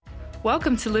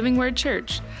Welcome to Living Word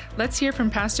Church. Let's hear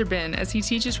from Pastor Ben as he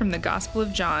teaches from the Gospel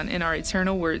of John in our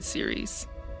Eternal Word series.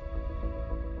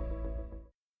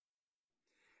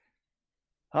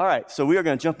 All right, so we are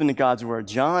going to jump into God's Word.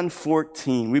 John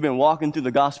 14. We've been walking through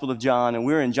the Gospel of John, and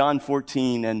we're in John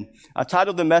 14. And I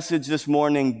titled the message this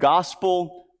morning,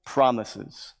 Gospel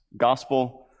Promises.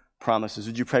 Gospel Promises.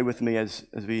 Would you pray with me as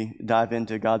we dive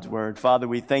into God's Word? Father,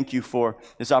 we thank you for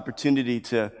this opportunity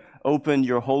to open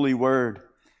your holy Word.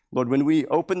 Lord, when we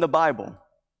open the Bible,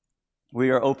 we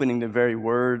are opening the very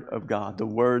Word of God, the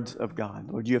words of God.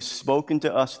 Lord, you have spoken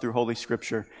to us through Holy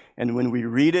Scripture, and when we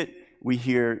read it, we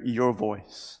hear your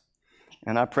voice.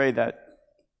 And I pray that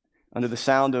under the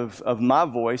sound of my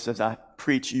voice as I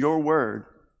preach your word,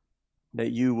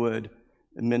 that you would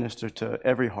minister to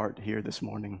every heart here this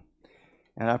morning.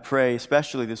 And I pray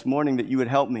especially this morning that you would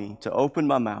help me to open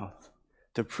my mouth,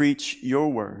 to preach your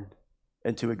word,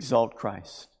 and to exalt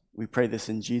Christ. We pray this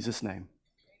in Jesus' name.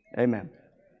 Amen.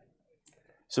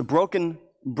 So broken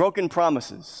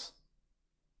promises.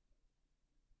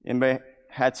 Anybody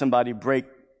had somebody break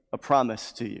a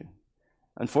promise to you?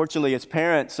 Unfortunately, as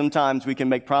parents, sometimes we can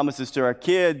make promises to our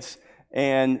kids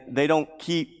and we don't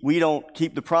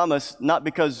keep the promise, not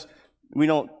because we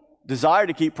don't desire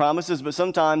to keep promises, but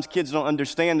sometimes kids don't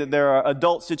understand that there are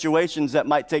adult situations that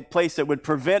might take place that would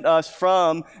prevent us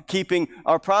from keeping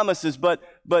our promises. But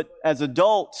as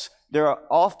adults, there are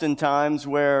often times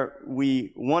where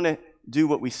we want to do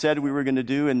what we said we were going to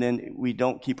do, and then we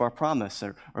don't keep our promise.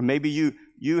 Or maybe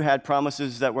you had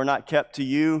promises that were not kept to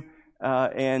you,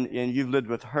 and you've lived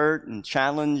with hurt and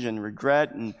challenge and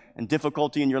regret and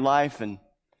difficulty in your life and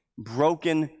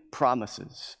broken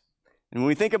promises. And when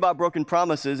we think about broken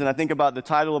promises, and I think about the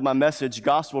title of my message,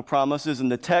 Gospel Promises, and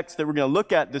the text that we're going to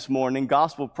look at this morning,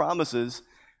 Gospel Promises,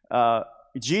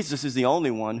 Jesus is the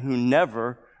only one who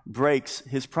never breaks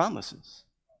his promises.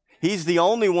 He's the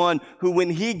only one who,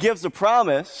 when he gives a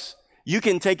promise, you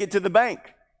can take it to the bank.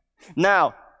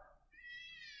 Now,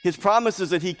 his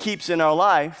promises that he keeps in our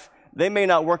life, they may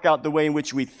not work out the way in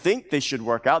which we think they should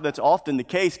work out. That's often the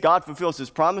case. God fulfills his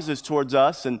promises towards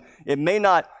us, and it may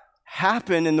not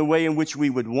happen in the way in which we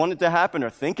would want it to happen or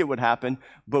think it would happen,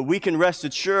 but we can rest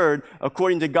assured,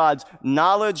 according to God's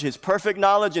knowledge, his perfect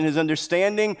knowledge and his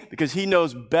understanding, because he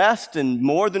knows best and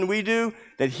more than we do,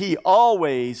 that he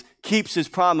always keeps his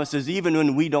promises even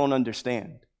when we don't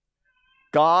understand.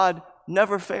 God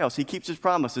never fails. He keeps his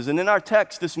promises. And in our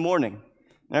text this morning,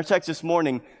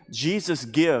 Jesus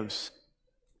gives,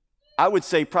 I would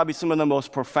say, probably some of the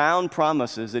most profound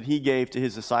promises that he gave to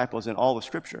his disciples in all of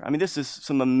Scripture. I mean, this is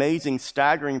some amazing,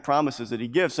 staggering promises that he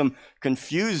gives, some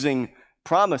confusing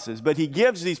promises. But he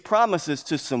gives these promises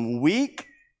to some weak,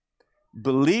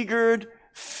 beleaguered,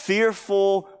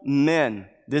 fearful men.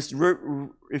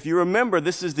 If you remember,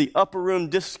 this is the upper room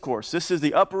discourse. This is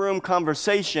the upper room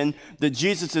conversation that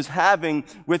Jesus is having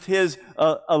with his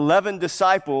 11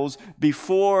 disciples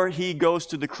before he goes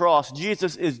to the cross.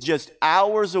 Jesus is just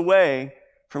hours away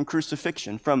from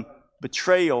crucifixion, from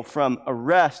betrayal, from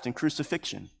arrest and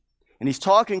crucifixion. And he's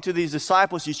talking to these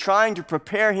disciples. He's trying to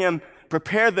prepare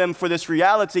them for this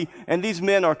reality, and these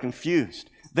men are confused.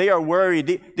 They are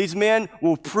worried. These men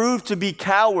will prove to be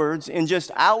cowards in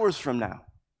just hours from now.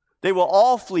 They will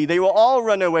all flee. They will all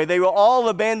run away. They will all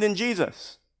abandon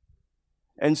Jesus.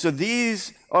 And so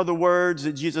these are the words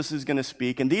that Jesus is going to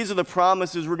speak. And these are the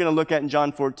promises we're going to look at in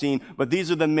John 14. But these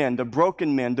are the men, the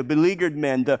broken men, the beleaguered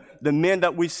men, the men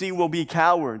that we see will be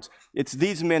cowards. It's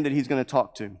these men that he's going to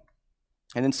talk to.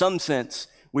 And in some sense,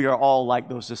 we are all like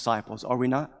those disciples, are we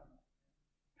not?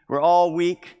 We're all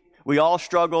weak. We all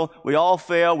struggle, we all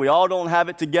fail, we all don't have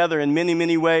it together in many,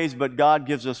 many ways, but God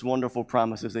gives us wonderful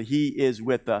promises that he is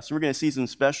with us. We're going to see some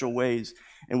special ways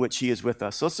in which he is with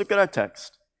us. So let's look at our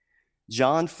text.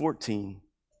 John 14,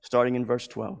 starting in verse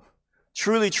 12.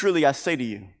 Truly, truly, I say to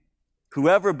you,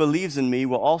 whoever believes in me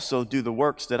will also do the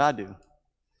works that I do.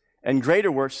 And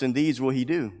greater works than these will he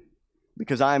do,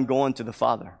 because I am going to the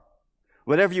Father.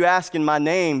 Whatever you ask in my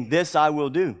name, this I will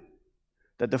do,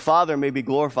 that the Father may be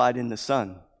glorified in the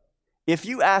Son. If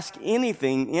you ask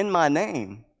anything in my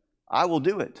name, I will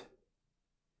do it.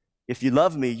 If you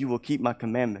love me, you will keep my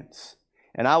commandments.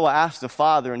 And I will ask the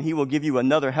Father, and he will give you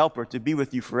another helper to be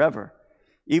with you forever,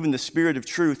 even the Spirit of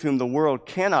truth, whom the world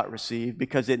cannot receive,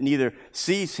 because it neither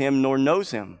sees him nor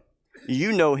knows him.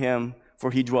 You know him,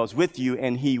 for he dwells with you,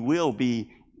 and he will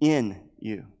be in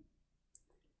you.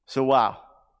 So wow.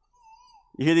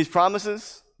 You hear these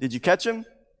promises? Did you catch them?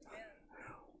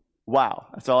 Wow.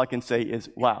 That's all I can say is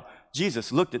wow.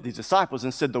 Jesus looked at these disciples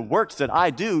and said, the works that I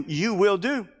do, you will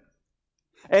do.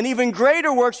 And even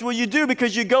greater works will you do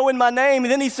because you go in my name.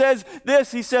 And then he says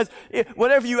this, he says,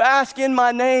 whatever you ask in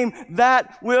my name,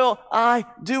 that will I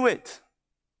do it,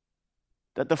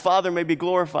 that the Father may be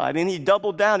glorified. And he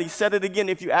doubled down. He said it again,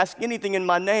 if you ask anything in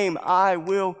my name, I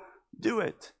will do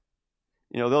it.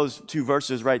 You know, those two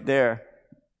verses right there,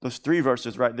 those three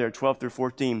verses right there, 12 through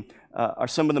 14, are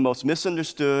some of the most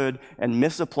misunderstood and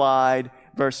misapplied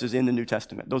verses in the New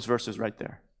Testament. Those verses right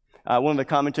there. One of the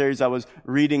commentaries I was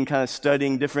reading, kind of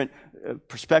studying different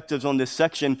perspectives on this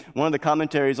section, one of the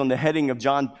commentaries on the heading of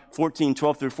John 14,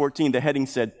 12 through 14, the heading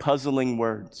said, puzzling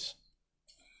words.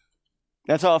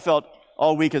 That's how I felt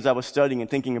all week as I was studying and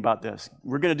thinking about this.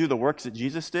 We're going to do the works that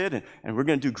Jesus did, and we're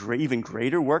going to do even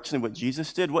greater works than what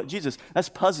Jesus did. What Jesus? That's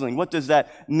puzzling. What does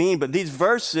that mean? But these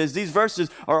verses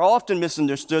are often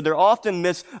misunderstood. They're often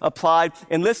misapplied.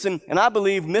 And listen, and I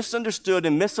believe misunderstood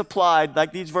and misapplied,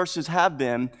 like these verses have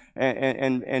been,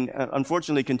 and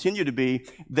unfortunately continue to be,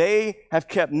 they have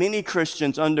kept many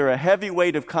Christians under a heavy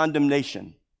weight of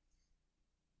condemnation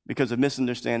because of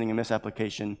misunderstanding and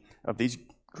misapplication of these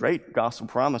great gospel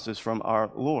promises from our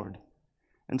Lord.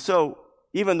 And so,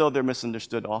 even though they're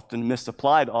misunderstood often,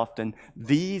 misapplied often,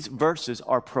 these verses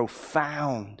are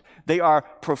profound. They are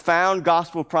profound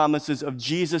gospel promises of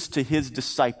Jesus to his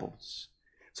disciples.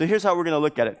 So here's how we're going to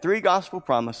look at it. 3 gospel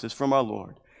promises from our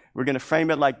Lord. We're going to frame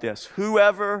it like this.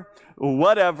 Whoever,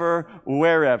 whatever,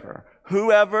 wherever.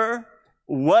 Whoever,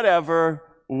 whatever,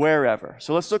 wherever.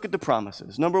 So let's look at the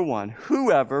promises. Number 1,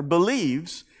 whoever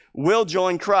believes will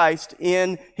join Christ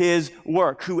in his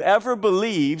work. Whoever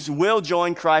believes will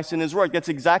join Christ in his work. That's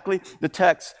exactly the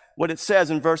text, what it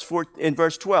says in verse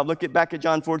 12. Look back at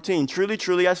John 14. Truly,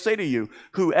 truly, I say to you,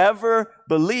 whoever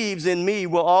believes in me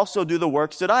will also do the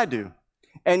works that I do.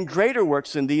 And greater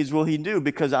works than these will he do,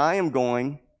 because I am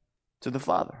going to the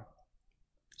Father.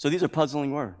 So these are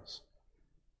puzzling words.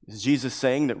 Is Jesus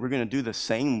saying that we're going to do the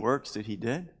same works that he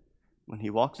did when he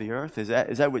walked the earth? Is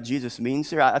that what Jesus means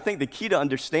here? I think the key to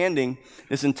understanding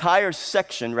this entire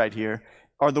section right here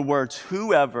are the words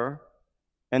whoever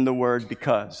and the word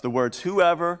because. The words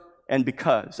whoever and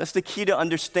because. That's the key to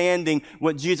understanding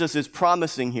what Jesus is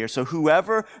promising here. So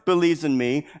whoever believes in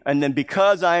me, and then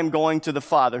because I am going to the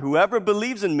Father. Whoever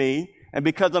believes in me, and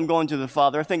because I'm going to the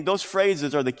Father. I think those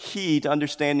phrases are the key to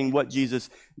understanding what Jesus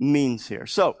means here.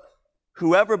 So,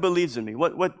 whoever believes in me,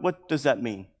 what does that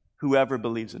mean? Whoever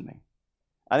believes in me.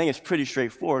 I think it's pretty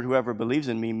straightforward. Whoever believes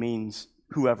in me means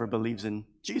whoever believes in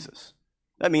Jesus.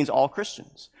 That means all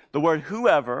Christians. The word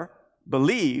whoever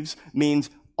believes means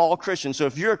all Christians. So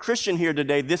if you're a Christian here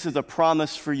today, this is a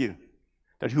promise for you.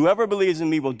 That whoever believes in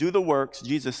me will do the works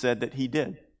Jesus said that he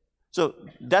did. So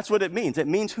that's what it means. It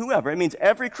means whoever. It means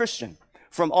every Christian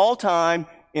from all time,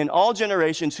 in all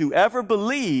generations, whoever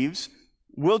believes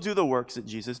will do the works that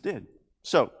Jesus did.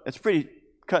 So it's pretty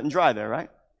cut and dry there, right?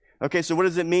 Okay, so what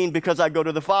does it mean because I go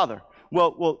to the Father?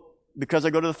 Well, because I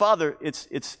go to the Father,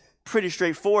 it's pretty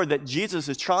straightforward that Jesus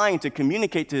is trying to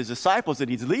communicate to his disciples that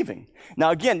he's leaving. Now,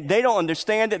 again, they don't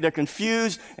understand it. They're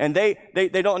confused, and they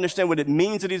don't understand what it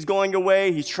means that he's going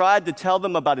away. He's tried to tell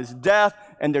them about his death,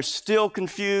 and they're still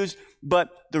confused. But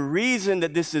the reason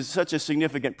that this is such a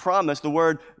significant promise, the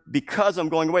word because I'm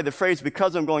going away, the phrase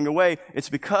because I'm going away, it's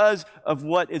because of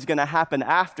what is going to happen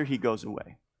after he goes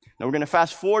away. Now, we're going to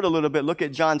fast forward a little bit. Look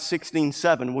at John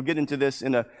 16:7. We'll get into this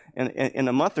in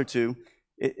a month or two.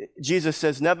 Jesus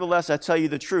says, nevertheless, I tell you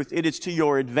the truth. It is to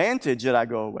your advantage that I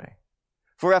go away.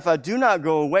 For if I do not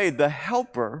go away, the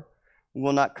Helper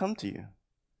will not come to you.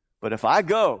 But if I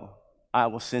go, I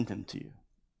will send him to you.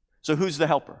 So who's the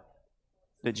Helper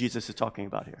that Jesus is talking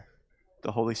about here?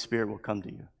 The Holy Spirit will come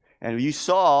to you. And you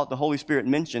saw the Holy Spirit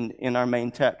mentioned in our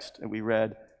main text that we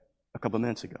read a couple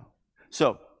minutes ago.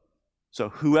 So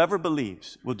whoever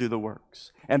believes will do the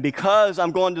works. And because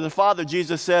I'm going to the Father,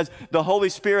 Jesus says, the Holy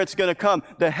Spirit's going to come.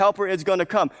 The Helper is going to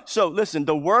come. So listen,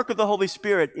 the work of the Holy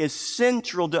Spirit is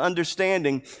central to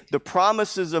understanding the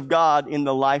promises of God in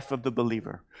the life of the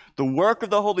believer. The work of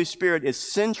the Holy Spirit is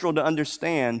central to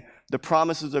understand the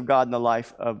promises of God in the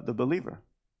life of the believer.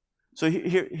 So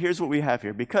here's what we have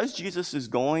here. Because Jesus is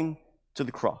going to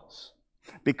the cross,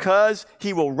 because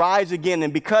he will rise again,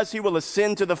 and because he will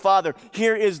ascend to the Father,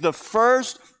 here is the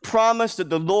first promise that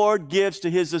the Lord gives to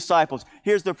his disciples.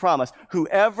 Here's the promise.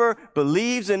 Whoever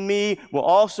believes in me will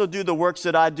also do the works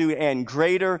that I do, and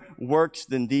greater works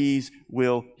than these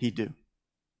will he do.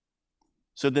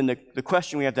 So then the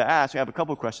question we have to ask, we have a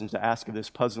couple of questions to ask of this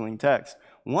puzzling text.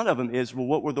 One of them is, well,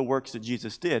 what were the works that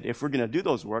Jesus did? If we're going to do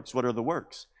those works, what are the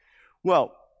works?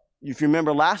 Well, if you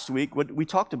remember last week, we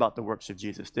talked about the works of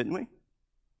Jesus, didn't we?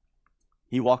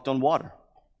 He walked on water.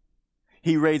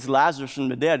 He raised Lazarus from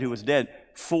the dead, who was dead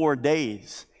 4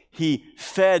 days. He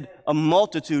fed a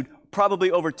multitude,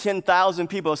 probably over 10,000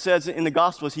 people. It says in the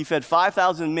Gospels, he fed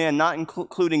 5,000 men, not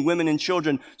including women and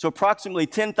children. So approximately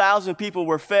 10,000 people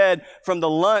were fed from the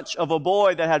lunch of a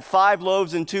boy that had 5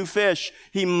 loaves and 2 fish.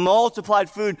 He multiplied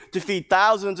food to feed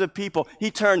thousands of people.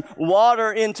 He turned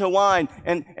water into wine.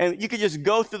 And you could just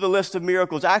go through the list of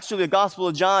miracles. Actually, the Gospel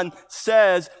of John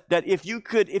says that if you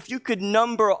could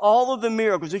number all of the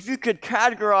miracles, if you could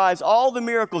categorize all the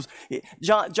miracles,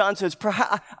 John says,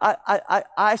 perhaps,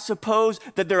 I suppose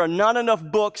that there are not enough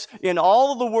books in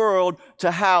all of the world to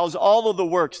house all of the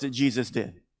works that Jesus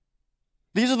did.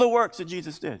 These are the works that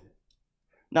Jesus did.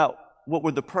 Now, what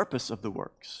were the purpose of the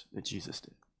works that Jesus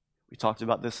did? We talked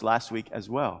about this last week as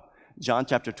well. John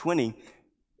chapter 20,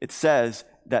 it says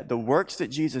that the works that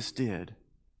Jesus did,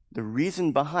 the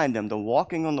reason behind them, the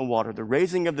walking on the water, the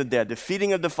raising of the dead, the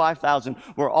feeding of the 5,000,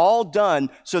 were all done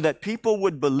so that people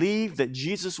would believe that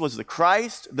Jesus was the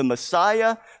Christ, the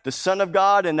Messiah, the Son of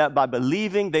God, and that by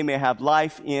believing they may have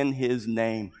life in his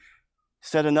name.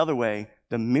 Said another way,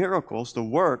 the miracles, the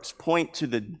works, point to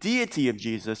the deity of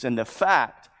Jesus and the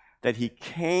fact that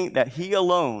he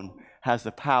alone has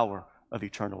the power of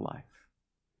eternal life.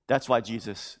 That's why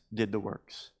Jesus did the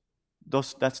works.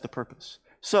 That's the purpose.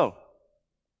 So,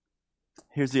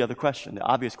 here's the other question, the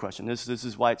obvious question. This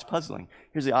is why it's puzzling.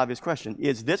 Here's the obvious question.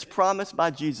 Is this promise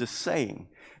by Jesus saying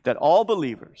that all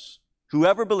believers,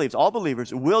 whoever believes, all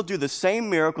believers will do the same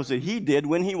miracles that he did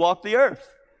when he walked the earth?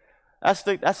 That's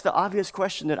the obvious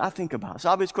question that I think about. It's the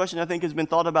obvious question I think has been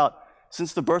thought about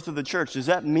since the birth of the church. Does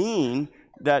that mean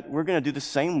that we're going to do the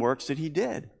same works that he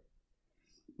did?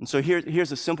 And so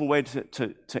here's a simple way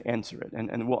to answer it,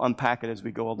 and we'll unpack it as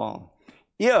we go along.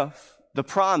 If the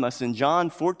promise in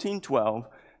John 14:12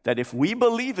 that if we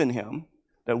believe in him,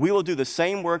 that we will do the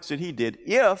same works that he did.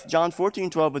 If John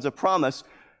 14:12 is a promise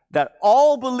that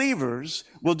all believers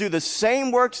will do the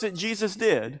same works that Jesus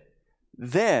did,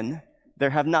 then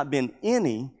there have not been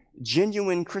any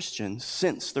genuine Christians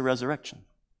since the resurrection.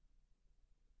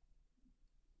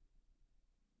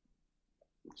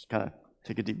 Just kind of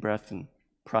take a deep breath and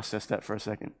process that for a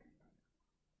second.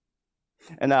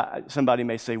 And somebody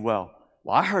may say, well,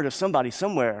 I heard of somebody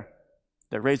somewhere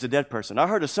that raised a dead person. I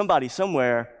heard of somebody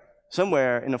somewhere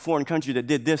in a foreign country that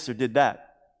did this or did that.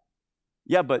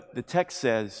 Yeah, but the text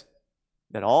says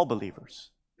that all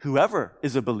believers, whoever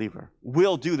is a believer,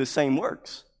 will do the same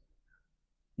works.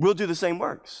 Will do the same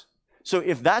works. So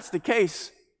if that's the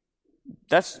case,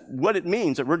 that's what it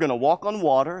means, that we're going to walk on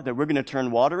water, that we're going to turn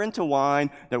water into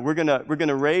wine, that we're going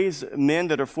to raise men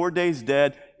that are 4 days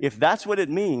dead. If that's what it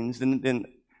means, then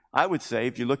I would say,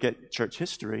 if you look at church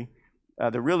history,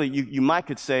 you might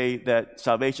could say that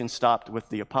salvation stopped with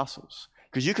the apostles.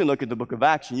 Because you can look at the book of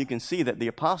Acts and you can see that the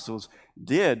apostles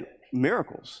did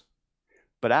miracles.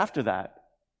 But after that,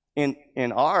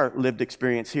 in our lived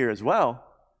experience here as well,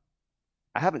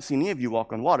 I haven't seen any of you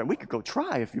walk on water. We could go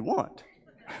try if you want.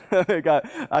 I got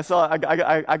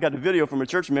a video from a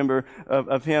church member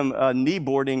of him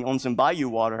kneeboarding on some bayou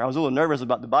water. I was a little nervous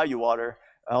about the bayou water,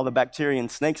 all the bacteria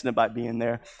and snakes that might be in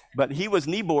there. But he was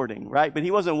kneeboarding, right? But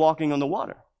he wasn't walking on the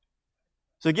water.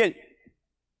 So again,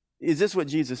 is this what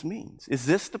Jesus means? Is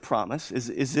this the promise?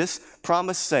 Is this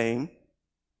promise saying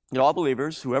that all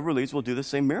believers, whoever believes, will do the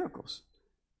same miracles?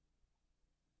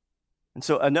 And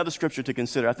so another scripture to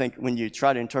consider, I think when you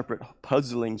try to interpret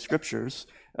puzzling scriptures,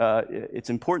 it's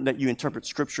important that you interpret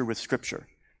scripture with scripture.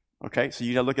 Okay, so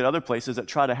you gotta look at other places that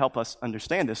try to help us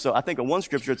understand this. So I think in one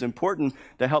scripture it's important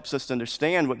that helps us to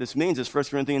understand what this means is 1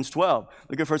 Corinthians 12.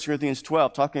 Look at 1 Corinthians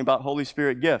 12, talking about Holy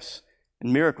Spirit gifts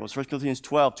and miracles. 1 Corinthians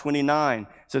 12:29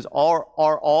 says, are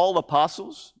all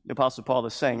apostles, the Apostle Paul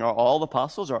is saying, are all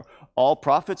apostles, are all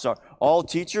prophets, are all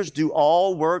teachers, do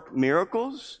all work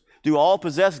miracles? Do all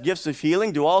possess gifts of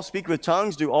healing? Do all speak with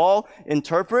tongues? Do all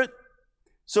interpret?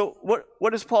 So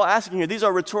what is Paul asking here? These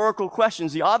are rhetorical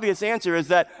questions. The obvious answer is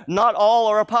that not all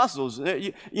are apostles.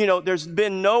 There's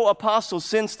been no apostle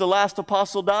since the last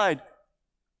apostle died.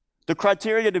 The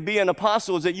criteria to be an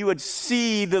apostle is that you would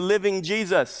see the living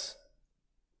Jesus.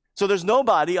 So there's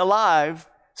nobody alive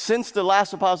since the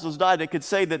last apostles died that could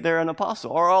say that they're an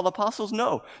apostle. Are all apostles?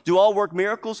 No. Do all work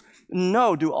miracles?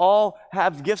 No. Do all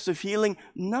have gifts of healing?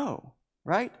 No.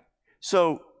 Right?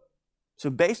 So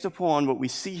based upon what we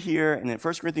see here and in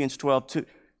 1 Corinthians 12,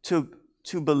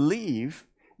 to believe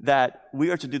that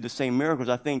we are to do the same miracles,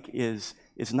 I think is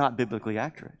not biblically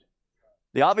accurate.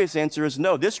 The obvious answer is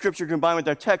no. This scripture combined with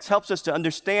our text helps us to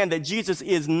understand that Jesus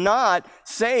is not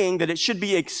saying that it should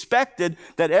be expected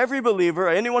that every believer or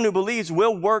anyone who believes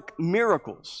will work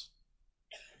miracles.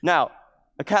 Now,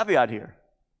 a caveat here.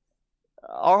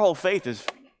 Our whole faith is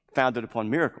founded upon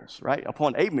miracles, right?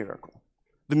 Upon a miracle,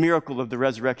 the miracle of the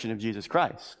resurrection of Jesus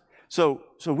Christ. So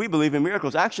we believe in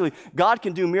miracles. Actually, God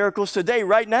can do miracles today,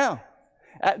 right now.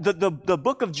 The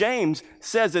book of James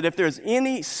says that if there's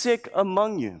any sick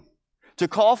among you, to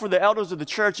call for the elders of the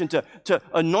church and to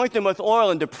anoint them with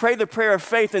oil and to pray the prayer of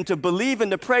faith and to believe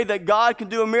and to pray that God can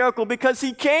do a miracle, because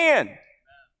he can.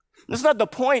 That's not the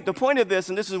point. The point of this,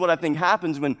 and this is what I think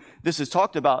happens when this is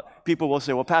talked about, people will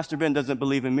say, well, Pastor Ben doesn't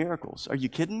believe in miracles. Are you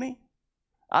kidding me?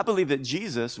 I believe that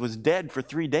Jesus was dead for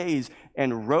 3 days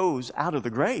and rose out of the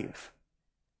grave.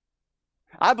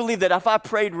 I believe that if I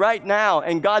prayed right now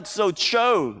and God so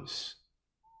chose,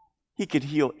 he could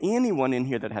heal anyone in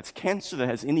here that has cancer, that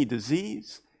has any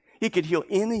disease. He could heal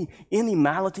any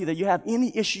malady that you have,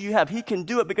 any issue you have. He can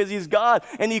do it because he's God,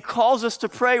 and he calls us to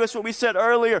pray. That's what we said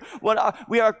earlier.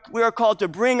 We are called to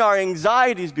bring our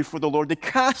anxieties before the Lord, to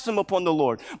cast them upon the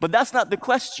Lord. But that's not the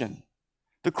question.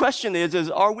 The question is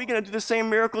are we going to do the same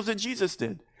miracles that Jesus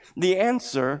did? The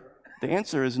answer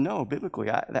is no,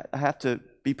 biblically. I have to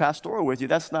be pastoral with you.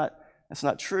 That's not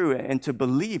true. And to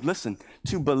believe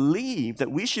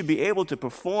that we should be able to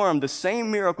perform the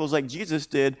same miracles like Jesus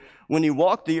did when he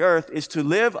walked the earth is to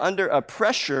live under a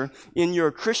pressure in your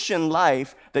Christian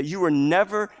life that you were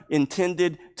never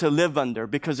intended to live under,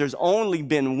 because there's only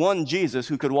been one Jesus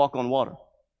who could walk on water.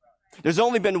 There's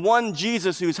only been one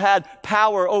Jesus who's had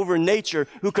power over nature,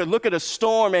 who could look at a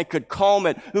storm and could calm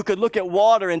it, who could look at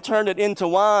water and turn it into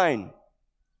wine.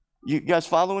 You guys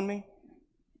following me?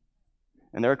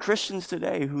 And there are Christians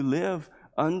today who live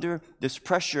under this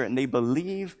pressure, and they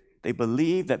believe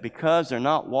that because they're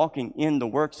not walking in the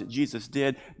works that Jesus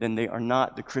did, then they are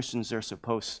not the Christians they're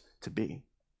supposed to be.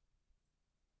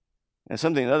 And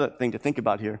another thing to think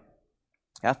about here,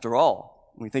 after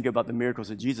all, when we think about the miracles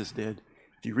that Jesus did,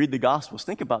 if you read the Gospels,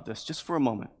 think about this just for a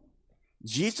moment.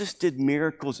 Jesus did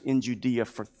miracles in Judea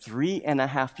for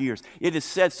 3.5 years. It is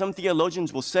said, some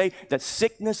theologians will say, that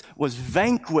sickness was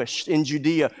vanquished in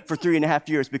Judea for 3.5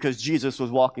 years because Jesus was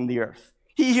walking the earth.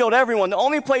 He healed everyone. The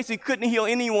only place he couldn't heal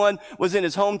anyone was in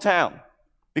his hometown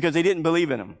because they didn't believe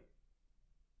in him.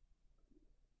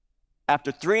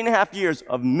 After 3.5 years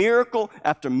of miracle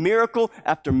after miracle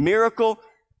after miracle,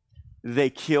 they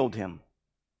killed him.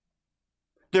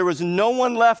 There was no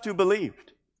one left who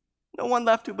believed. No one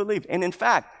left who believed. And in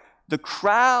fact, the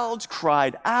crowds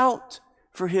cried out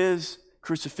for his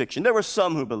crucifixion. There were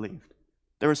some who believed.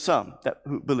 There were some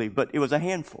who believed, but it was a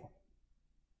handful.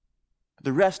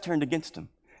 The rest turned against him.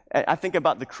 I think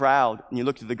about the crowd, and you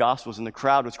look at the Gospels, and the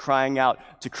crowd was crying out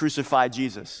to crucify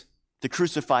Jesus, to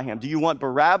crucify him. Do you want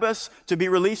Barabbas to be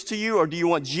released to you, or do you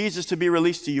want Jesus to be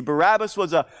released to you? Barabbas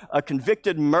was a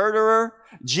convicted murderer.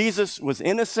 Jesus was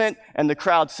innocent, and the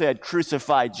crowd said,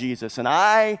 crucify Jesus. And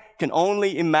I can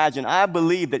only imagine, I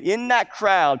believe that in that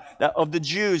crowd of the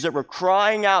Jews that were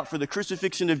crying out for the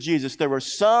crucifixion of Jesus, there were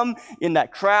some in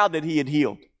that crowd that he had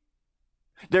healed.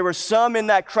 There were some in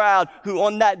that crowd who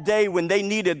on that day when they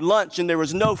needed lunch and there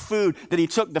was no food, that he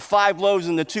took the 5 loaves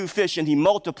and the 2 fish and he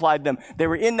multiplied them. They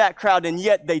were in that crowd, and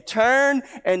yet they turned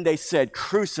and they said,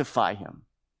 crucify him.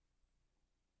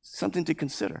 Something to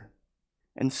consider.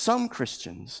 And some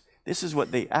Christians, this is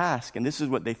what they ask and this is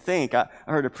what they think. I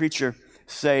heard a preacher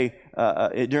say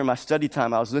during my study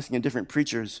time, I was listening to different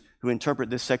preachers who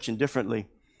interpret this section differently.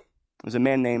 There's a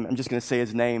man named, I'm just going to say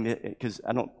his name because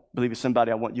I don't believe it's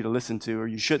somebody I want you to listen to or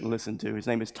you shouldn't listen to. His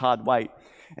name is Todd White.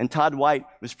 And Todd White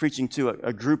was preaching to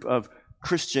a group of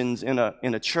Christians in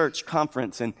a church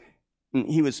conference, and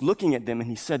he was looking at them and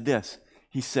he said this.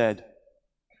 He said,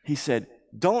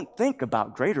 don't think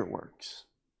about greater works.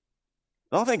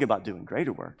 Don't think about doing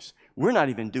greater works. We're not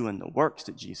even doing the works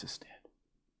that Jesus did.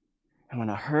 And when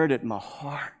I heard it, my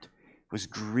heart was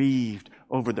grieved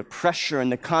over the pressure and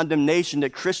the condemnation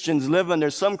that Christians live under.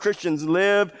 Some Christians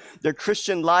live their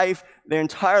Christian life, their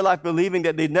entire life, believing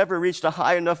that they've never reached a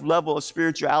high enough level of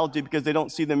spirituality because they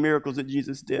don't see the miracles that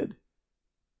Jesus did.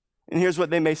 And here's what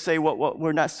they may say, well,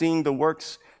 we're not seeing the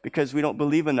works because we don't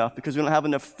believe enough, because we don't have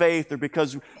enough faith, or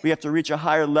because we have to reach a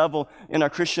higher level in our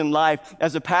Christian life.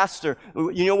 As a pastor,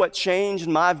 you know what changed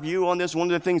my view on this? One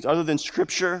of the things other than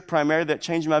Scripture, primarily, that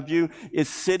changed my view is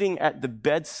sitting at the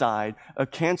bedside of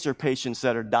cancer patients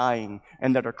that are dying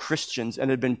and that are Christians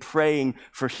and have been praying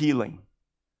for healing.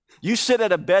 You sit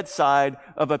at a bedside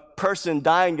of a person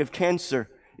dying of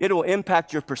cancer, it will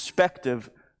impact your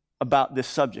perspective about this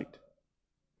subject.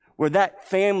 Where that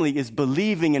family is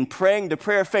believing and praying the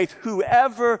prayer of faith,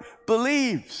 whoever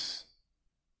believes.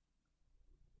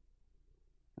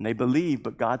 And they believe,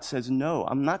 but God says, no,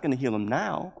 I'm not going to heal them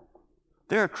now.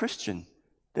 They're a Christian.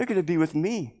 They're going to be with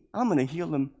me. I'm going to heal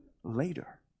them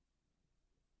later.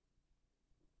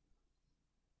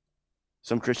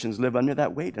 Some Christians live under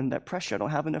that weight and that pressure. I don't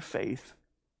have enough faith.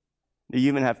 You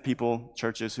even have people,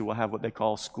 churches, who will have what they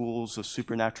call schools of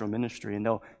supernatural ministry, and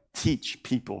they'll teach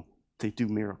people to do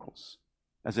miracles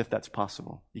as if that's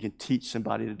possible. You can teach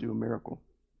somebody to do a miracle.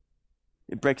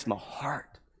 It breaks my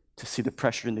heart to see the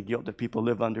pressure and the guilt that people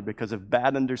live under because of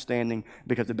bad understanding,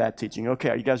 because of bad teaching. Okay,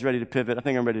 are you guys ready to pivot? I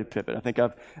think I'm ready to pivot. I think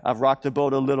I've rocked the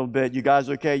boat a little bit. You guys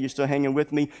okay? You still hanging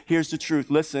with me? Here's the truth.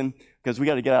 Listen, because we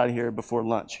got to get out of here before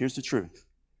lunch. Here's the truth.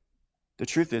 The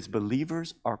truth is,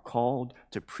 believers are called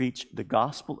to preach the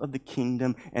gospel of the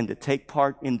kingdom and to take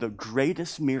part in the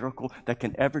greatest miracle that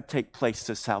can ever take place,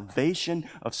 the salvation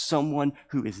of someone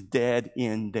who is dead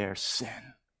in their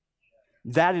sin.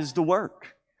 That is the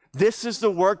work. This is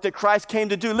the work that Christ came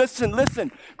to do.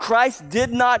 Listen. Christ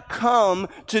did not come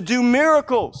to do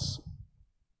miracles.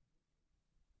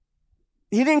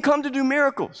 He didn't come to do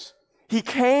miracles. He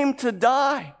came to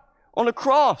die on a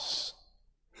cross.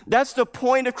 That's the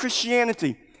point of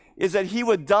Christianity, is that he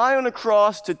would die on a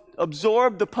cross to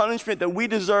absorb the punishment that we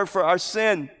deserve for our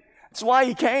sin. That's why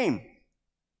he came.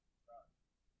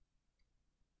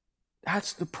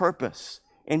 That's the purpose.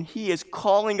 And he is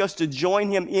calling us to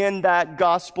join him in that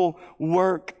gospel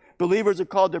work. Believers are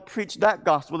called to preach that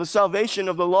gospel, the salvation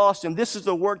of the lost. And this is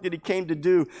the work that he came to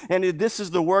do. And this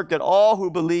is the work that all who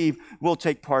believe will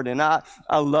take part in. I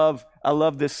love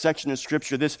this section of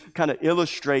Scripture. This kind of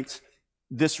illustrates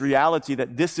this reality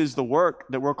that this is the work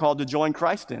that we're called to join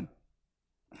Christ in.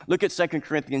 Look at 2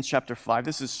 Corinthians chapter 5.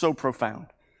 This is so profound.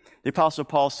 The Apostle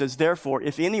Paul says, therefore,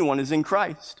 if anyone is in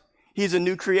Christ, he's a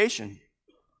new creation.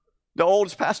 The old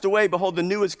has passed away. Behold, the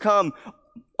new has come.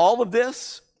 All of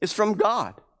this is from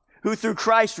God, who through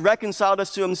Christ reconciled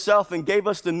us to himself and gave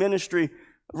us the ministry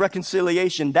of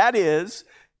reconciliation. That is,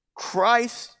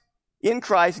 in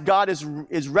Christ, God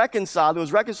is reconciled. He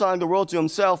was reconciling the world to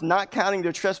himself, not counting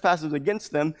their trespasses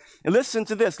against them. And listen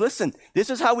to this. Listen, this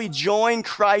is how we join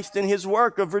Christ in his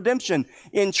work of redemption,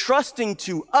 entrusting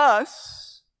to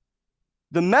us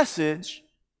the message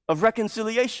of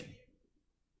reconciliation.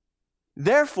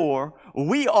 Therefore,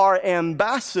 we are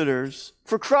ambassadors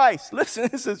for Christ. Listen,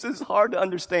 this is hard to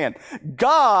understand.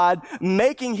 God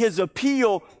making his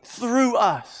appeal through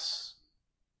us.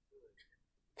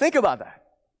 Think about that.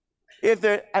 If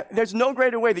there's no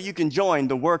greater way that you can join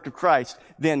the work of Christ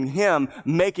than him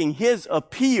making his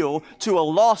appeal to a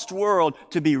lost world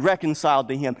to be reconciled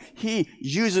to him. He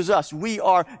uses us. We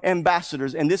are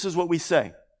ambassadors. And this is what we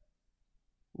say.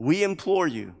 We implore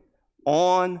you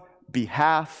on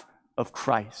behalf of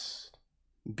Christ,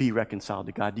 be reconciled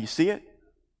to God. Do you see it?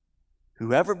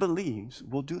 Whoever believes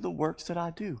will do the works that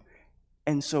I do.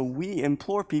 And so we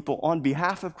implore people on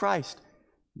behalf of Christ,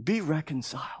 be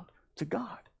reconciled to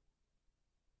God.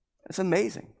 It's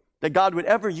amazing that God would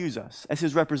ever use us as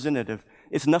his representative.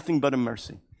 It's nothing but a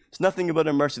mercy. It's nothing but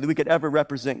a mercy that we could ever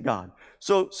represent God.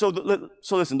 So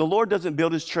listen, the Lord doesn't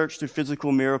build his church through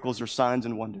physical miracles or signs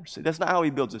and wonders. That's not how he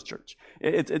builds his church.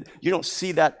 You don't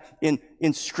see that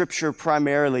in Scripture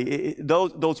primarily.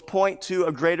 Those point to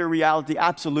a greater reality,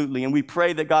 absolutely, and we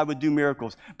pray that God would do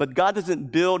miracles. But God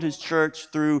doesn't build his church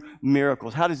through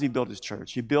miracles. How does he build his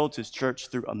church? He builds his church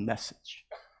through a message.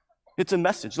 It's a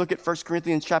message. Look at 1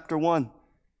 Corinthians chapter 1.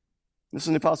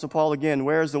 Listen to the Apostle Paul again.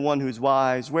 Where is the one who's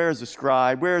wise? Where is the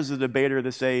scribe? Where is the debater of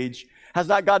this age? Has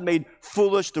not God made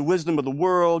foolish the wisdom of the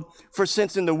world? For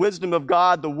since in the wisdom of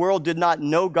God, the world did not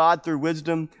know God through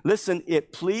wisdom, listen,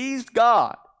 it pleased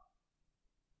God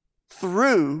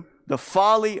through the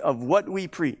folly of what we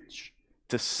preach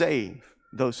to save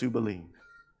those who believe.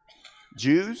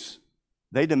 Jews,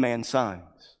 they demand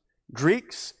signs.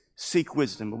 Greeks seek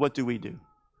wisdom. But what do?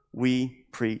 We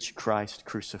preach Christ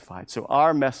crucified. So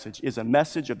our message is a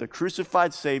message of the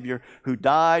crucified Savior who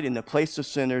died in the place of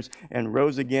sinners and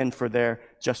rose again for their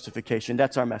justification.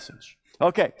 That's our message.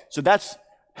 Okay, so that's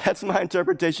my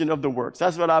interpretation of the works.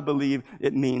 That's what I believe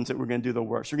it means that we're going to do the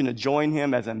works. We're going to join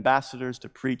him as ambassadors to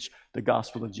preach the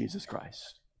gospel of Jesus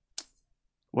Christ.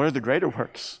 What are the greater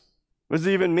works? What does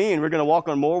it even mean? We're going to walk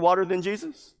on more water than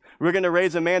Jesus? We're going to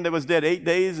raise a man that was dead 8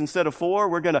 days instead of 4.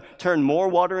 We're going to turn more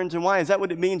water into wine. Is that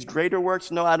what it means, greater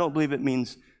works? No, I don't believe it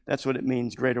means that's what it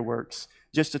means, greater works.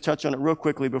 Just to touch on it real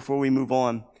quickly before we move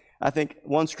on, I think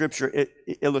one scripture, it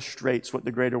illustrates what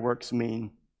the greater works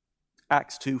mean.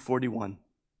 Acts 2:41,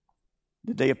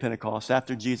 the day of Pentecost,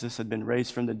 after Jesus had been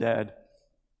raised from the dead,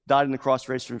 died on the cross,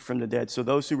 raised from the dead. So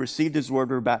those who received his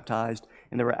word were baptized,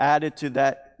 and there were added to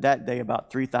that day about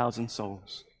 3,000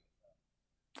 souls.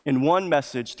 In one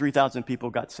message, 3,000 people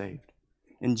got saved.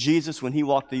 And Jesus, when he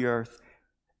walked the earth,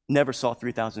 never saw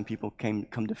 3,000 people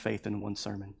come to faith in one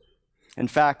sermon. In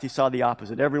fact, he saw the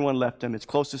opposite. Everyone left him. His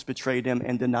closest betrayed him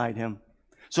and denied him.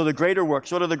 So the greater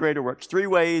works, what are the greater works? 3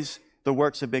 ways the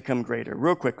works have become greater.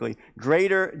 Real quickly,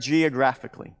 greater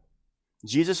geographically.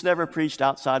 Jesus never preached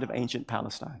outside of ancient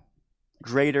Palestine.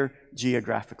 Greater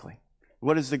geographically.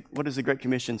 What does the Great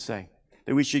Commission say?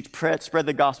 That we should spread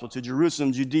the gospel to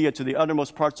Jerusalem, Judea, to the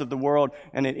uttermost parts of the world,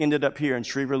 and it ended up here in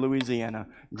Shreveport, Louisiana.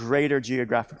 Greater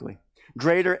geographically.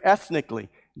 Greater ethnically.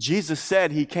 Jesus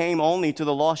said he came only to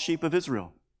the lost sheep of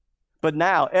Israel. But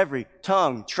now every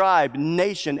tongue, tribe,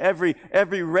 nation, every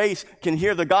race can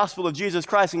hear the gospel of Jesus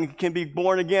Christ and can be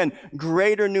born again.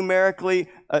 Greater numerically,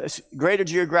 greater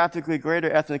geographically,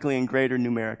 greater ethnically, and greater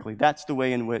numerically. That's the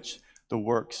way in which the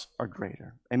works are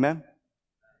greater. Amen?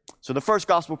 So the first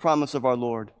gospel promise of our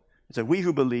Lord is that we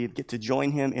who believe get to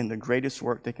join him in the greatest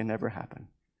work that can ever happen.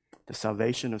 The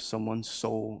salvation of someone's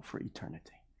soul for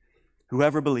eternity.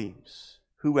 Whoever believes.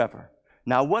 Whoever.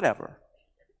 Now whatever.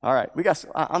 All right,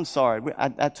 I'm sorry.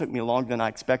 That took me longer than I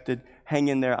expected. Hang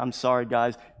in there. I'm sorry,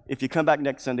 guys. If you come back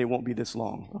next Sunday, it won't be this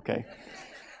long, okay?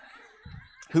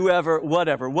 Whoever,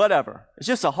 whatever. It's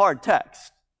just a hard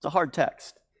text. It's a hard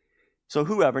text. So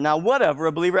whoever. Now, whatever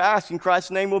a believer asks in Christ's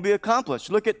name will be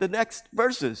accomplished. Look at the next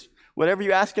verses. Whatever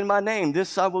you ask in my name,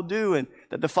 this I will do, and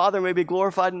that the Father may be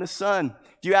glorified in the Son.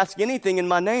 If you ask anything in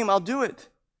my name, I'll do it.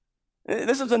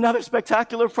 This is another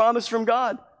spectacular promise from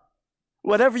God.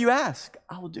 Whatever you ask,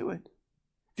 I will do it.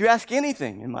 If you ask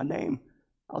anything in my name,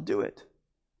 I'll do it.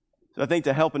 So I think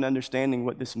to help in understanding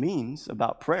what this means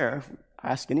about prayer, if we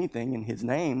ask anything in his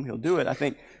name, he'll do it. I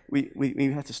think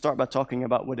we have to start by talking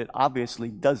about what it obviously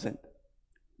doesn't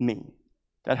mean.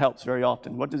 That helps very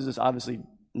often. What does this obviously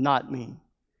not mean?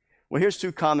 Well, here's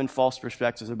 2 common false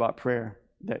perspectives about prayer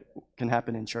that can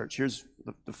happen in church. Here's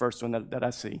the first one that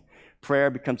I see. Prayer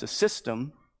becomes a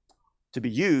system to be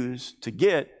used to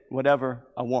get whatever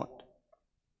I want.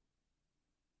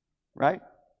 Right?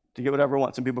 To get whatever I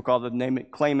want. Some people call it name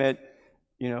it, claim it.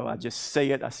 I just say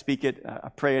it, I speak it, I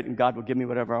pray it, and God will give me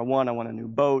whatever I want. I want a new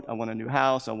boat, I want a new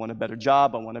house, I want a better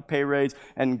job, I want a pay raise.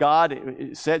 And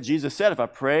Jesus said, if I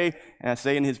pray and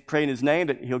I pray in his name,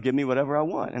 that he'll give me whatever I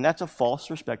want. And that's a false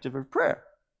perspective of prayer.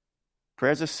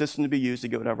 Prayer is a system to be used to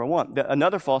get whatever I want.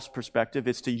 Another false perspective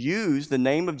is to use the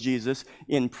name of Jesus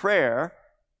in prayer.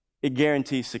 It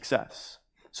guarantees success.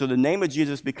 So the name of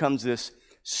Jesus becomes this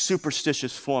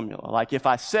superstitious formula. Like if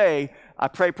I say, I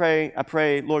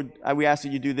pray, Lord, we ask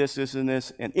that you do this, this, and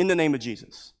this, and in the name of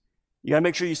Jesus. You got to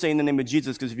make sure you say in the name of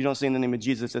Jesus, because if you don't say in the name of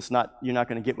Jesus, you're not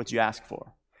going to get what you ask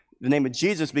for. The name of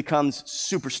Jesus becomes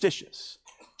superstitious.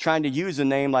 Trying to use the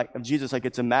name of Jesus like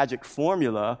it's a magic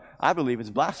formula, I believe is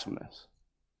blasphemous.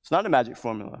 It's not a magic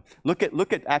formula. Look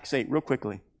at Acts 8 real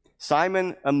quickly.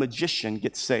 Simon, a magician,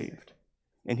 gets saved.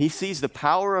 And he sees the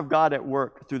power of God at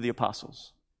work through the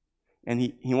apostles. And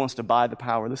he wants to buy the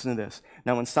power. Listen to this.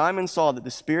 Now, when Simon saw that the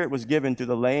Spirit was given through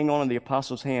the laying on of the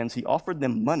apostles' hands, he offered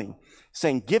them money,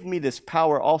 saying, give me this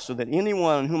power also, that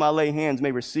anyone on whom I lay hands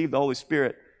may receive the Holy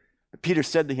Spirit. But Peter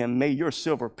said to him, may your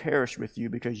silver perish with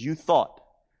you, because you thought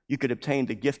you could obtain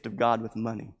the gift of God with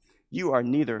money. You are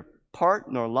neither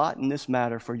part nor lot in this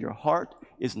matter, for your heart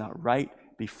is not right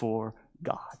before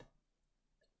God.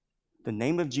 The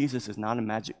name of Jesus is not a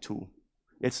magic tool.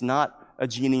 It's not a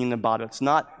genie in the bottle.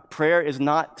 Prayer is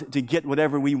not to get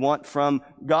whatever we want from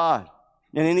God.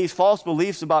 And in these false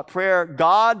beliefs about prayer,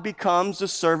 God becomes the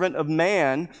servant of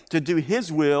man to do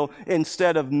his will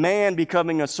instead of man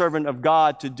becoming a servant of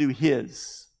God to do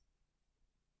his.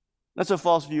 That's a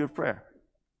false view of prayer.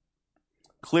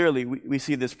 Clearly, we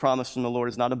see this promise from the Lord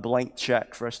is not a blank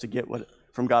check for us to get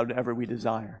from God whatever we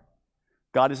desire.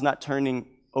 God is not turning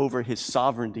over his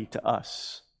sovereignty to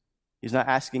us. He's not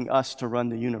asking us to run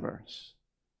the universe.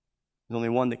 There's only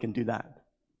one that can do that.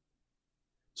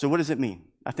 So what does it mean?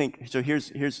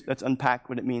 Let's unpack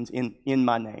what it means in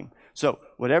my name. So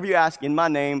whatever you ask in my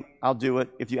name, I'll do it.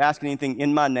 If you ask anything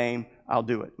in my name, I'll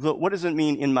do it. So what does it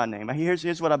mean in my name?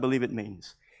 Here's what I believe it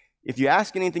means. If you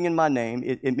ask anything in my name,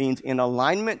 it means in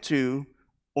alignment to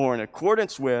or in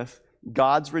accordance with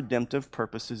God's redemptive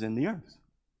purposes in the earth.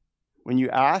 When you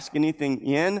ask anything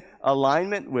in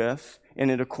alignment with and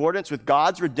in accordance with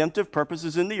God's redemptive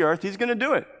purposes in the earth, he's going to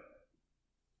do it.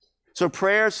 So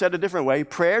prayers, said a different way,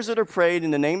 prayers that are prayed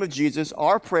in the name of Jesus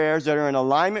are prayers that are in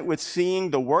alignment with seeing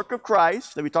the work of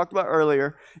Christ that we talked about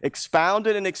earlier,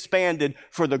 expounded and expanded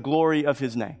for the glory of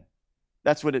his name.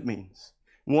 That's what it means.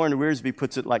 Warren Wiersbe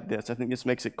puts it like this. I think this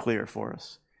makes it clear for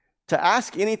us. To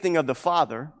ask anything of the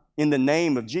Father in the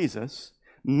name of Jesus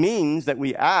means that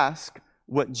we ask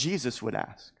what Jesus would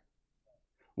ask.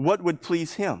 What would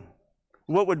please him?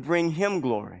 What would bring him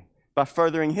glory by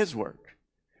furthering his work?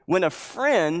 When a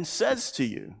friend says to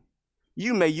you,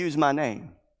 you may use my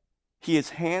name, He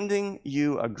is handing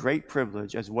you a great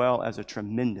privilege as well as a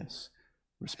tremendous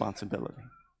responsibility.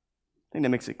 I think that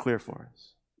makes it clear for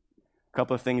us. A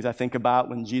couple of things I think about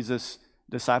when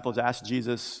disciples asked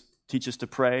Jesus, teach us to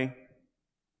pray.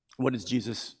 What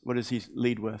does he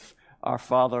lead with? Our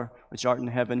Father, which art in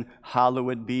heaven,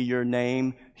 hallowed be your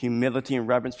name. Humility and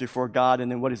reverence before God.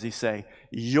 And then what does he say?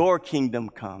 Your kingdom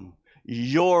come.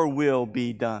 Your will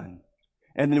be done.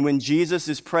 And then when Jesus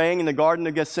is praying in the Garden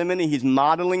of Gethsemane, he's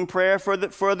modeling prayer for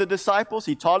the disciples.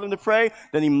 He taught them to pray.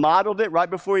 Then he modeled it right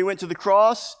before he went to the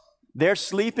cross. They're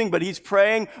sleeping, but he's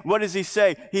praying. What does he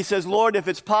say? He says, Lord, if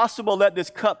it's possible, let this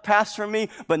cup pass from me,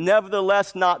 but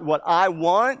nevertheless, not what I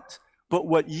want, but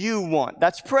what you want.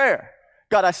 That's prayer.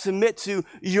 God, I submit to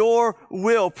your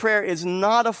will. Prayer is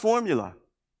not a formula.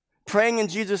 Praying in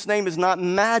Jesus' name is not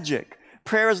magic.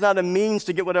 Prayer is not a means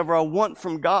to get whatever I want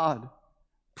from God.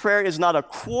 Prayer is not a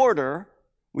quarter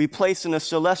we place in a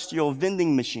celestial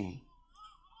vending machine.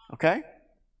 Okay?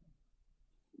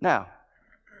 Now,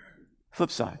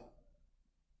 flip side.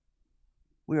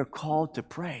 We are called to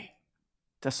pray,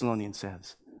 Thessalonians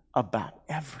says, about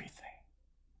everything.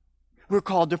 We're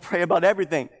called to pray about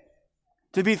everything.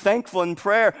 To be thankful in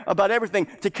prayer about everything,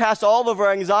 to cast all of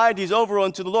our anxieties over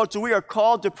onto the Lord. So we are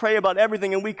called to pray about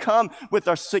everything, and we come with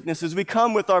our sicknesses, we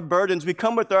come with our burdens, we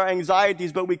come with our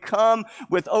anxieties, but we come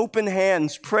with open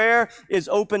hands. Prayer is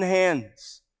open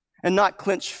hands and not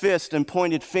clenched fists and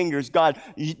pointed fingers. God,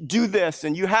 you do this,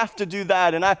 and you have to do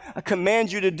that, and I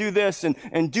command you to do this,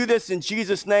 and do this in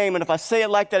Jesus' name, and if I say it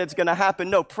like that, it's going to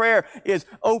happen. No, prayer is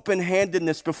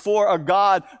open-handedness before a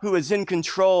God who is in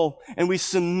control, and we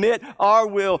submit our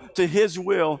will to his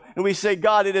will, and we say,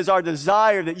 God, it is our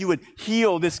desire that you would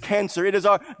heal this cancer. It is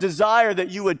our desire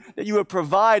that you would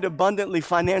provide abundantly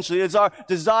financially. It is our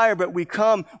desire, but we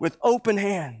come with open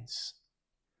hands.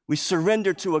 We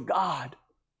surrender to a God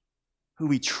who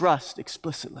we trust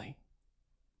explicitly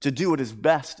to do what is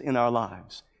best in our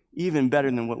lives, even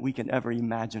better than what we can ever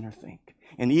imagine or think.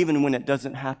 And even when it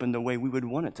doesn't happen the way we would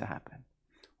want it to happen,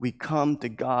 we come to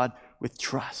God with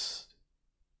trust.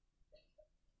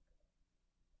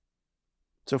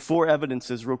 So 4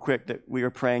 evidences real quick that we are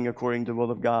praying according to the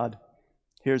will of God.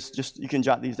 You can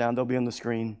jot these down. They'll be on the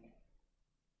screen.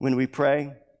 When we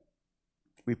pray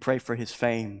for his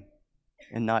fame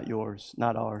and not yours,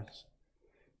 not ours.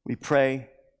 We pray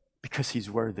because he's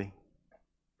worthy.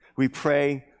 We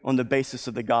pray on the basis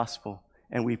of the gospel,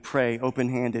 and we pray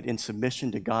open-handed in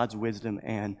submission to God's wisdom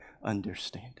and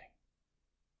understanding.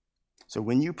 So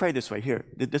when you pray this way, here,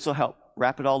 this will help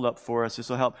wrap it all up for us.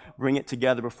 This will help bring it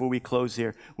together before we close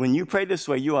here. When you pray this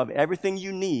way, you have everything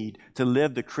you need to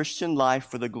live the Christian life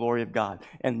for the glory of God.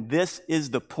 And this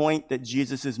is the point that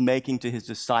Jesus is making to his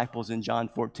disciples in John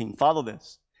 14. Follow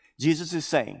this. Jesus is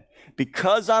saying,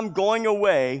 because I'm going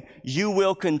away, you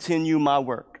will continue my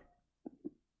work.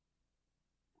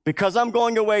 Because I'm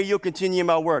going away, you'll continue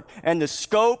my work. And the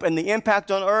scope and the impact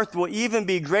on earth will even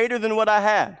be greater than what I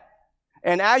had.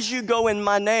 And as you go in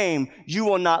my name, you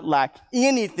will not lack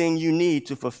anything you need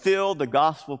to fulfill the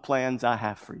gospel plans I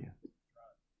have for you.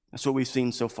 That's what we've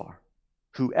seen so far.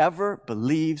 Whoever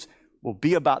believes will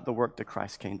be about the work that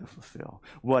Christ came to fulfill.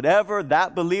 Whatever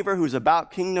that believer who's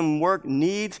about kingdom work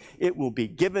needs, it will be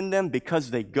given them because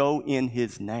they go in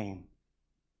his name.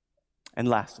 And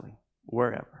lastly,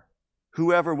 wherever.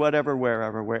 Whoever, whatever,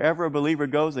 wherever. Wherever a believer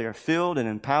goes, they are filled and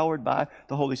empowered by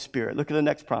the Holy Spirit. Look at the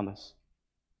next promise.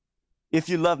 If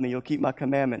you love me, you'll keep my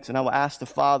commandments, and I will ask the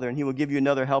Father, and he will give you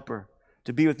another helper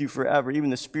to be with you forever,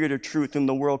 even the Spirit of truth, whom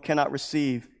the world cannot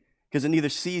receive, because it neither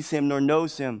sees him nor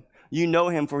knows him. You know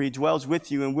him, for he dwells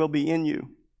with you and will be in you.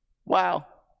 Wow.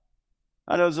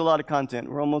 I know there's a lot of content.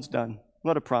 We're almost done.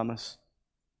 What a promise.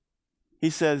 He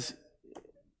says,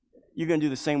 you're going to do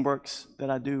the same works that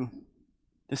I do.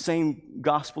 The same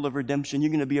gospel of redemption. You're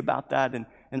going to be about that, and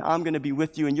I'm going to be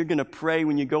with you, and you're going to pray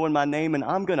when you go in my name, and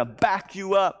I'm going to back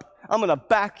you up. I'm going to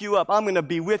back you up. I'm going to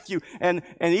be with you. And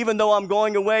even though I'm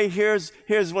going away, here's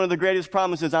one of the greatest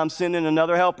promises. I'm sending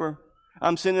another helper.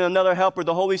 I'm sending another helper.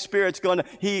 The Holy Spirit's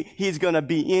he's going to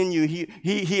be in you.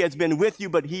 He has been with you,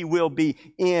 but he will be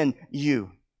in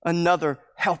you. Another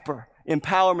helper.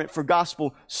 Empowerment for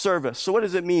gospel service. So what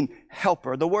does it mean,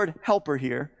 helper? The word helper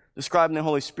here, describing the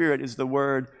Holy Spirit, is the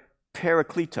word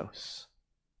parakletos.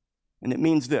 And it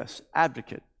means this: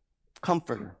 advocate,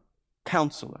 comforter,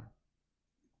 counselor.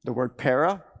 The word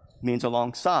para means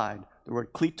alongside. The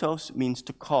word kletos means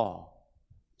to call.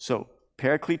 So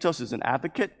Parakletos is an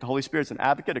advocate. The Holy Spirit is an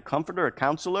advocate, a comforter, a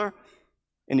counselor.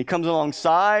 And he comes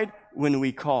alongside when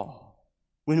we call.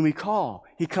 When we call,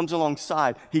 he comes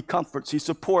alongside. He comforts, he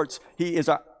supports. He is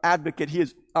our advocate. He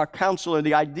is our counselor.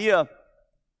 The idea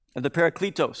And the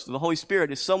Parakletos, the Holy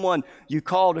Spirit, is someone you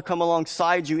call to come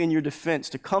alongside you in your defense,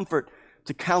 to comfort,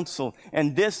 to counsel.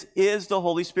 And this is the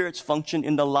Holy Spirit's function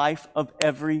in the life of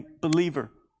every believer.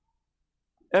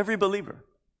 Every believer,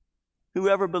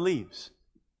 whoever believes,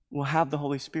 will have the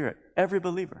Holy Spirit. Every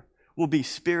believer will be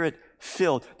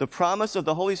Spirit-filled. The promise of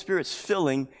the Holy Spirit's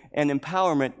filling and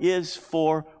empowerment is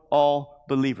for all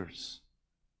believers.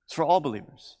 It's for all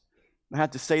believers. I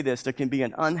have to say this, there can be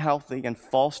an unhealthy and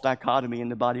false dichotomy in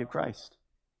the body of Christ.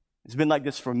 It's been like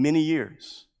this for many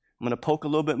years. I'm going to poke a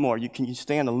little bit more. Can you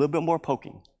stand a little bit more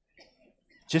poking?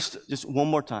 Just one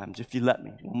more time, if you let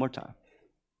me, one more time.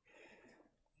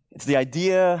 It's the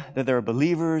idea that there are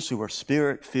believers who are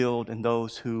Spirit-filled and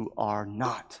those who are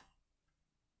not.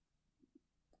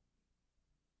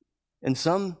 In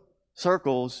some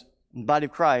circles, in the body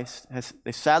of Christ,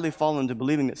 they've sadly fallen into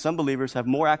believing that some believers have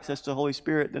more access to the Holy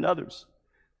Spirit than others.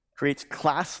 Creates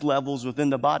class levels within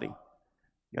the body.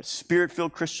 You got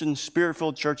Spirit-filled Christians,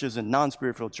 Spirit-filled churches, and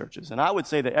non-Spirit-filled churches. And I would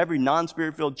say that every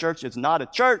non-Spirit-filled church is not a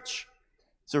church.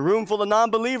 It's a room full of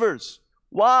non-believers.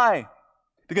 Why?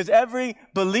 Because every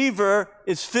believer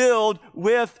is filled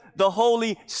with the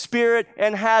Holy Spirit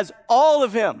and has all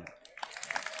of Him.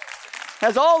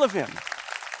 Has all of Him.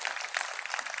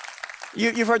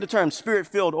 You've heard the term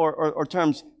Spirit-filled or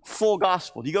terms full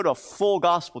gospel. You go to a full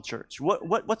gospel church.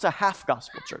 What's a half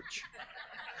gospel church?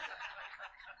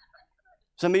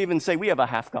 Some even say we have a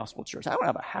half gospel church. I don't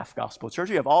have a half gospel church.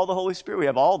 We have all the Holy Spirit. We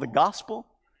have all the gospel.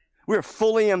 We are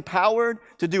fully empowered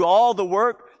to do all the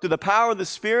work through the power of the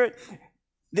Spirit.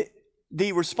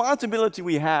 The responsibility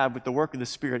we have with the work of the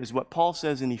Spirit is what Paul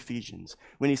says in Ephesians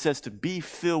when he says to be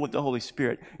filled with the Holy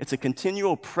Spirit. It's a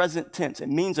continual present tense. It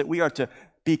means that we are to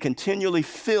be continually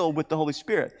filled with the Holy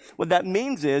Spirit. What that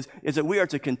means is that we are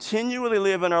to continually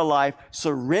live in our life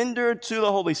surrendered to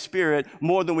the Holy Spirit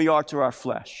more than we are to our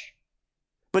flesh.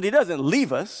 But He doesn't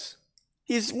leave us.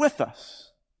 He's with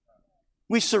us.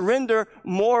 We surrender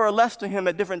more or less to Him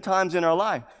at different times in our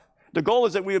life. The goal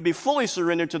is that we would be fully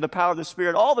surrendered to the power of the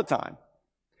Spirit all the time.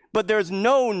 But there's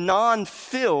no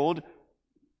non-filled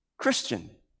Christian.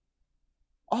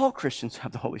 All Christians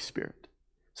have the Holy Spirit.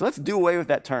 So let's do away with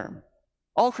that term.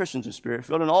 All Christians are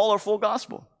Spirit-filled and all are full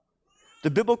gospel. The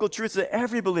biblical truth is that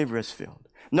every believer is filled.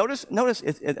 Notice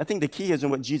I think the key is in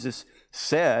what Jesus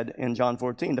said in John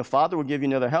 14. The Father will give you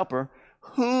another helper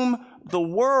whom the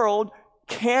world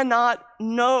cannot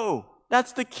know.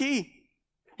 That's the key.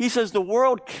 He says the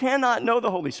world cannot know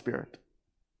the Holy Spirit.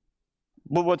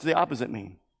 But what's the opposite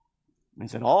mean? It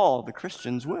means that all the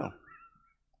Christians will.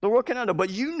 The world cannot know,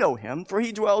 but you know Him, for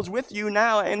He dwells with you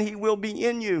now, and He will be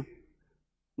in you.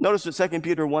 Notice what 2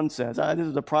 Peter 1 says. This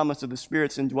is the promise of the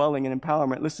Spirit's indwelling and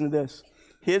empowerment. Listen to this.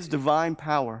 His divine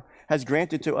power has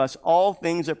granted to us all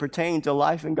things that pertain to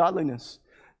life and godliness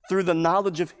through the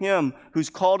knowledge of Him who's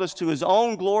called us to His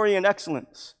own glory and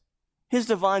excellence. His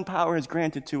divine power has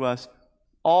granted to us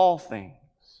all things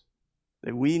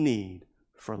that we need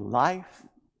for life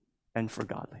and for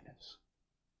godliness.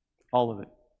 All of it.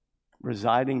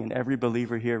 Residing in every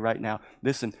believer here right now.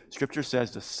 Listen, Scripture says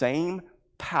the same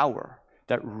power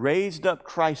that raised up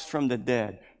Christ from the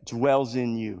dead dwells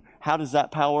in you. How does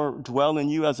that power dwell in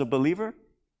you as a believer?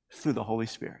 Through the Holy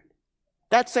Spirit.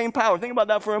 That same power, think about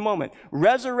that for a moment.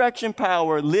 Resurrection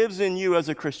power lives in you as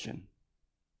a Christian.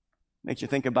 Makes you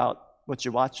think about what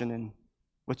you're watching and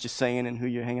what you're saying and who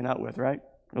you're hanging out with, right?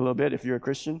 A little bit if you're a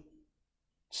Christian.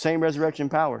 Same resurrection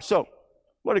power. So,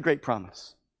 what a great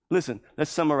promise. Listen,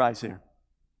 let's summarize here.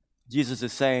 Jesus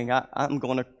is saying, I'm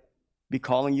going to be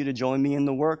calling you to join me in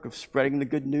the work of spreading the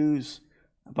good news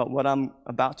about what I'm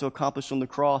about to accomplish on the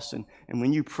cross. And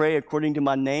when you pray according to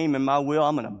my name and my will,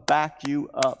 I'm going to back you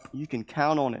up. You can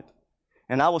count on it.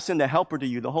 And I will send a helper to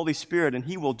you, the Holy Spirit, and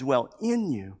He will dwell in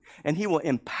you, and He will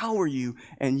empower you,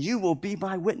 and you will be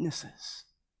my witnesses.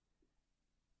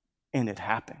 And it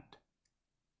happened.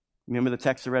 Remember the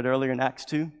text I read earlier in Acts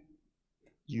 2?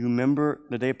 You remember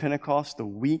the day of Pentecost, the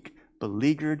weak,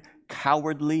 beleaguered,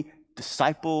 cowardly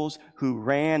disciples who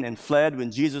ran and fled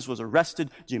when Jesus was arrested.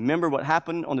 Do you remember what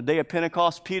happened on the day of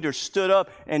Pentecost? Peter stood up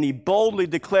and he boldly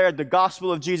declared the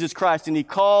gospel of Jesus Christ, and he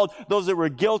called those that were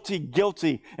guilty,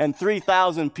 guilty, and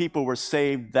 3,000 people were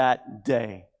saved that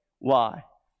day. Why?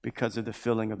 Because of the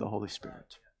filling of the Holy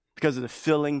Spirit. Because of the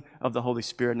filling of the Holy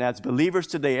Spirit. And as believers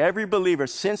today, every believer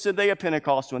since the day of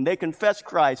Pentecost, when they confess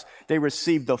Christ, they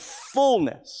receive the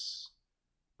fullness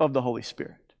of the Holy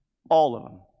Spirit. All of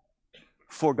them.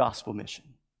 For gospel mission.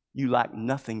 You lack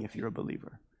nothing if you're a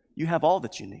believer. You have all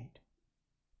that you need.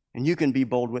 And you can be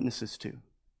bold witnesses too.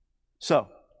 So,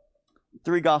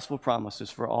 3 gospel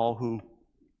promises for all who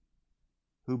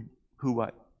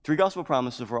what? 3 gospel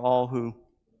promises for all who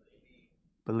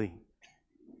believe?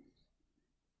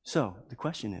 So the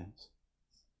question is,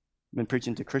 I've been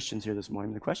preaching to Christians here this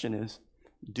morning. The question is,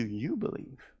 do you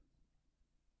believe?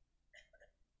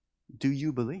 Do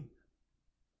you believe?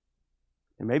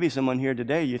 There may be someone here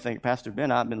today, you think, Pastor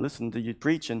Ben, I've been listening to you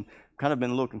preach and kind of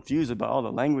been a little confused about all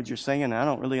the language you're saying, and I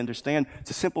don't really understand. It's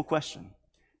a simple question.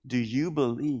 Do you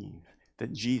believe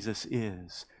that Jesus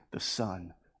is the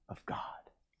Son of God?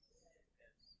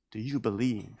 Do you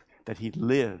believe that he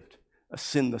lived a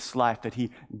sinless life, that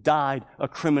he died a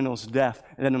criminal's death,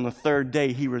 and then on the third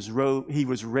day he was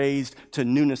raised to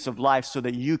newness of life so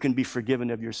that you can be forgiven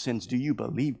of your sins? Do you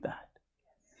believe that?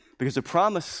 Because the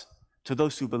promise to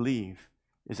those who believe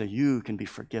is that you can be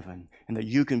forgiven and that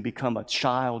you can become a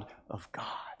child of God.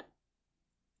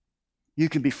 You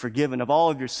can be forgiven of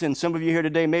all of your sins. Some of you here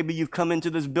today, maybe you've come into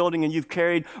this building and you've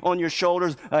carried on your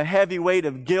shoulders a heavy weight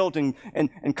of guilt and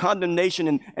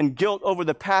condemnation and guilt over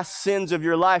the past sins of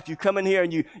your life. You come in here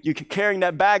and you're carrying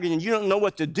that baggage and you don't know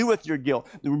what to do with your guilt.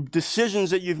 The decisions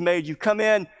that you've made, you come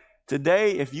in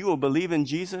today, if you will believe in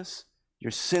Jesus,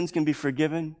 your sins can be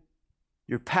forgiven,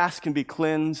 your past can be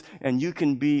cleansed, and you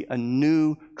can be a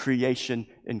new creation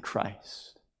in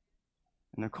Christ.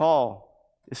 And the call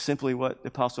is simply what the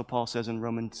Apostle Paul says in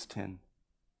Romans 10.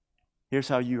 Here's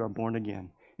how you are born again.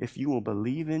 If you will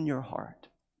believe in your heart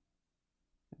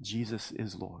that Jesus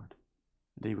is Lord,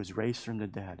 that he was raised from the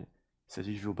dead, it says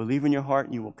if you will believe in your heart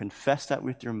and you will confess that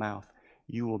with your mouth,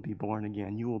 you will be born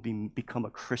again. You will become a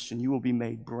Christian. You will be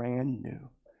made brand new.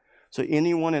 So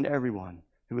anyone and everyone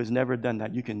who has never done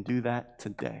that, you can do that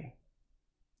today.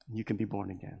 You can be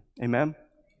born again. Amen?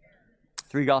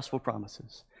 3 gospel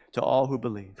promises to all who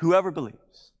believe. Whoever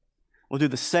believes will do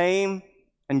the same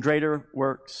and greater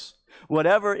works.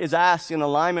 Whatever is asked in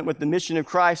alignment with the mission of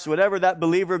Christ, wherever that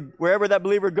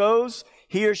believer goes,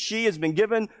 he or she has been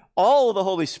given all of the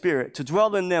Holy Spirit to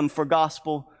dwell in them for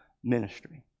gospel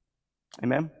ministry.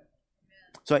 Amen?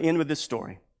 So I end with this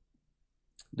story.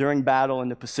 During battle in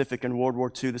the Pacific in World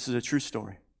War II, this is a true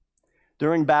story.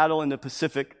 During battle in the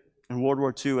Pacific in World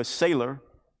War II, a sailor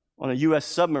on a U.S.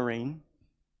 submarine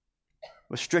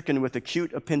was stricken with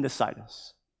acute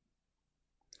appendicitis.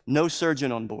 No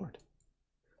surgeon on board.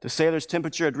 The sailor's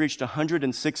temperature had reached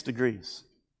 106 degrees.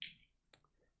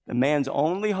 The man's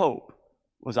only hope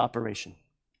was operation.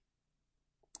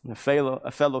 And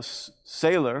a fellow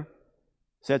sailor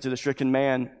said to the stricken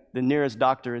man, the nearest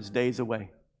doctor is days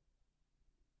away.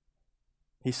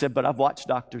 He said, but I've watched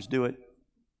doctors do it.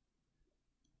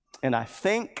 And I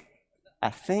think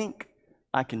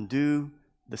I can do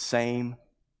the same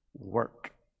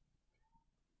work.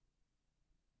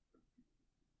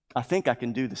 I think I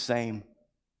can do the same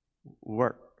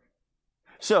work.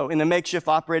 So, in the makeshift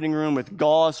operating room with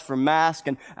gauze for masks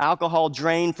and alcohol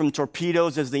drained from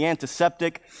torpedoes as the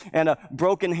antiseptic and a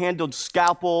broken-handled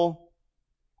scalpel,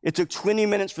 it took 20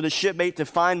 minutes for the shipmate to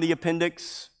find the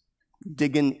appendix,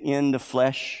 digging in the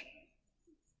flesh.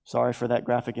 Sorry for that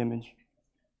graphic image.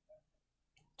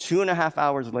 2.5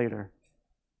 hours later,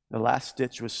 the last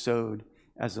stitch was sewed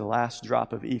as the last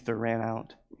drop of ether ran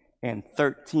out. And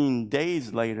 13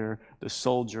 days later, the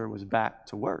soldier was back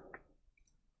to work.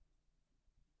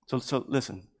 So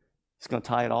listen, it's going to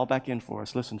tie it all back in for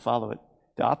us. Listen, follow it.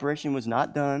 The operation was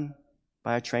not done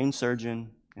by a trained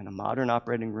surgeon in a modern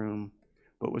operating room,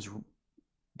 but was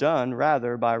done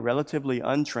rather by a relatively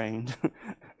untrained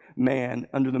man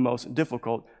under the most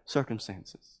difficult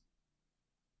circumstances.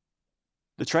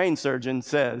 The trained surgeon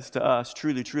says to us,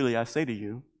 truly, truly, I say to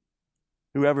you,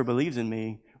 whoever believes in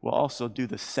me will also do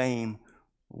the same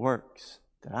works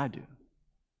that I do.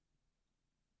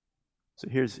 So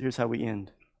here's how we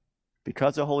end.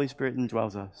 Because the Holy Spirit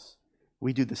indwells us,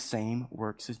 we do the same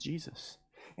works as Jesus.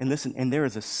 And listen, and there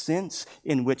is a sense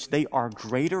in which they are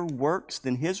greater works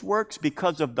than his works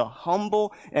because of the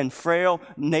humble and frail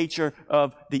nature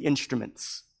of the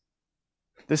instruments.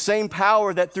 The same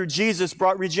power that through Jesus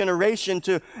brought regeneration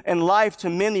and life to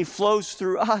many flows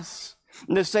through us.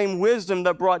 And the same wisdom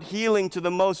that brought healing to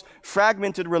the most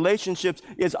fragmented relationships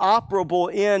is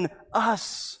operable in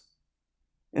us.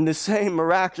 And the same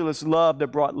miraculous love that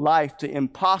brought life to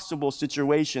impossible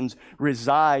situations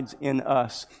resides in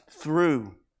us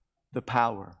through the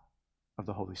power of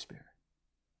the Holy Spirit.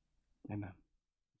 Amen.